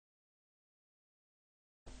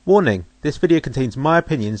Warning! This video contains my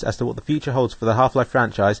opinions as to what the future holds for the Half-Life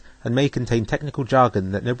franchise and may contain technical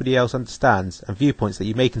jargon that nobody else understands and viewpoints that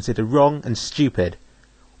you may consider wrong and stupid.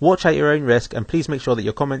 Watch at your own risk and please make sure that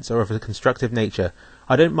your comments are of a constructive nature.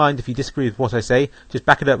 I don't mind if you disagree with what I say, just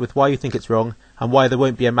back it up with why you think it's wrong and why there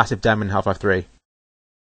won't be a massive dam in Half-Life 3.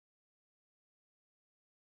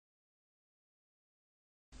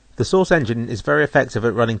 The Source engine is very effective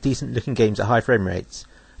at running decent looking games at high frame rates.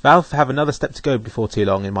 Valve have another step to go before too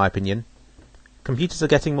long, in my opinion. Computers are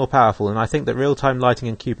getting more powerful, and I think that real-time lighting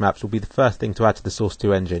and cube maps will be the first thing to add to the Source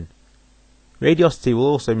 2 engine. Radiosity will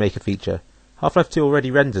also make a feature. Half-Life 2 already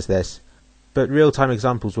renders this, but real-time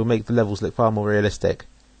examples will make the levels look far more realistic.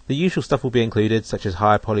 The usual stuff will be included, such as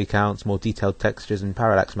higher poly counts, more detailed textures and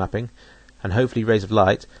parallax mapping, and hopefully rays of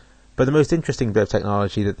light, but the most interesting bit of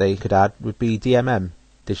technology that they could add would be DMM,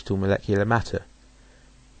 digital molecular matter.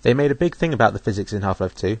 They made a big thing about the physics in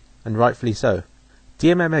Half-Life 2, and rightfully so.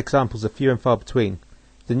 DMM examples are few and far between.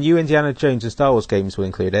 The new Indiana Jones and Star Wars games will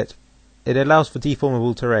include it. It allows for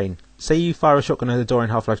deformable terrain. Say you fire a shotgun at a door in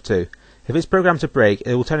Half-Life 2. If it's programmed to break,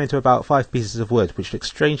 it will turn into about 5 pieces of wood, which look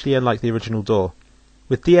strangely unlike the original door.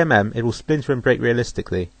 With DMM, it will splinter and break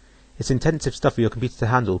realistically. It's intensive stuff for your computer to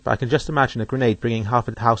handle, but I can just imagine a grenade bringing half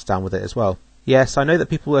a house down with it as well. Yes, I know that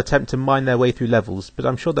people will attempt to mine their way through levels, but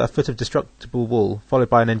I'm sure that a foot of destructible wall, followed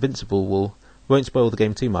by an invincible wall, won't spoil the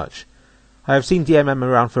game too much. I have seen DMM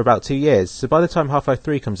around for about 2 years, so by the time Half-Life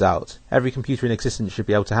 3 comes out, every computer in existence should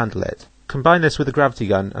be able to handle it. Combine this with a gravity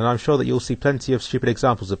gun, and I'm sure that you'll see plenty of stupid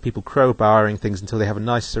examples of people crowbarring things until they have a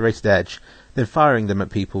nice serrated edge, then firing them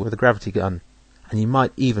at people with a gravity gun. And you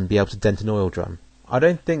might even be able to dent an oil drum. I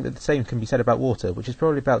don't think that the same can be said about water, which is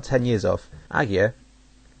probably about 10 years off. Agia?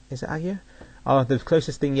 Is it Agia? Are the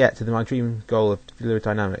closest thing yet to my dream goal of fluid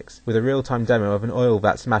dynamics, with a real-time demo of an oil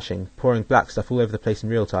vat smashing, pouring black stuff all over the place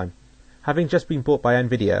in real time. Having just been bought by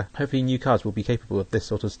Nvidia, hopefully new cards will be capable of this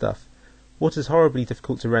sort of stuff. Water's horribly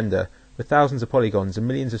difficult to render, with thousands of polygons and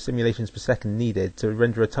millions of simulations per second needed to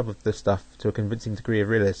render a tub of the stuff to a convincing degree of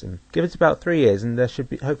realism. Give it about 3 years and there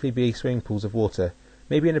should hopefully be swimming pools of water.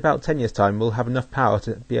 Maybe in about 10 years' time we'll have enough power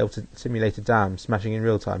to be able to simulate a dam smashing in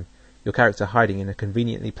real time. Your character hiding in a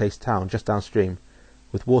conveniently placed town just downstream,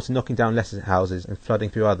 with water knocking down lesser houses and flooding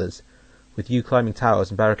through others, with you climbing towers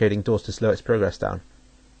and barricading doors to slow its progress down.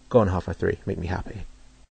 Go on, Half-Life 3, make me happy.